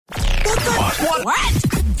What?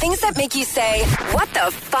 Things that make you say, what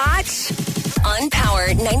the fotch? On Power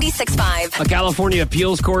 96.5. A California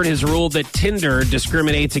appeals court has ruled that Tinder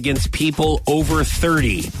discriminates against people over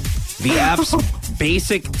 30. The app's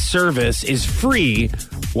basic service is free,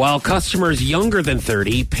 while customers younger than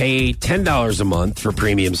 30 pay $10 a month for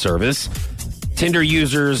premium service. Tinder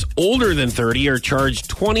users older than 30 are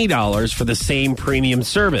charged $20 for the same premium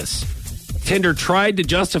service. Tinder tried to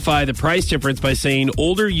justify the price difference by saying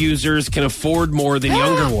older users can afford more than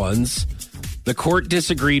younger ones. The court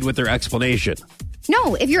disagreed with their explanation.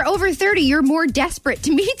 No, if you're over 30, you're more desperate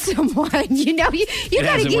to meet someone. You got to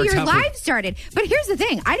get your life started. But here's the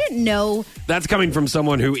thing. I didn't know. That's coming from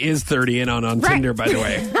someone who is 30 and on Tinder, by the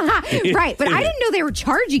way. Right. But I didn't know they were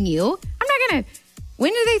charging you. I'm not going to.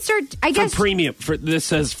 When do they start? I guess. For premium. This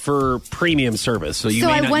says for premium service. So you. So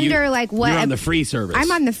may I not, wonder, you, like, what? You're on the free service. I'm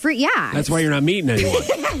on the free. Yeah. That's why you're not meeting anyone.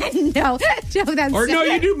 No, that's. Or no,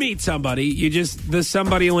 you do meet somebody. You just the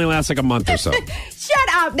somebody only lasts like a month or so. Shut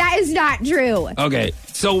up. That is not true. Okay.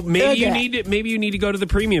 So maybe you need to go to the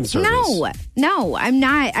premium service. No, I'm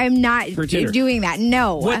not doing that.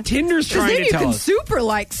 No. What Tinder's trying to tell us. You can super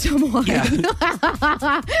like someone. Yeah.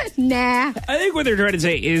 Nah. I think what they're trying to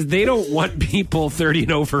say is they don't want people 30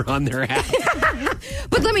 and over on their app.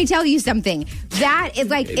 But let me tell you something. That is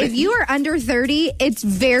like, if you are under 30, it's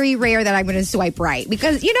very rare that I'm going to swipe right.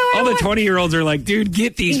 Because, all the 20-year-olds are like, dude,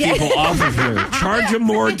 get these people off of here. Charge them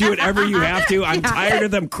more. Do whatever you have to. I'm tired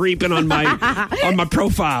of them creeping on my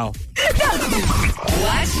profile. What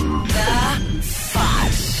the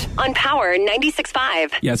fotch? On Power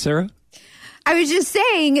 96.5. Yes, Sarah? I was just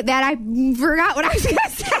saying that I forgot what I was going to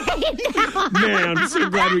say now. Man, I'm so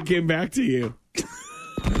glad we came back to you.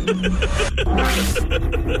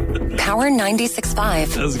 Power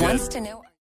 96.5 That was good. wants to know.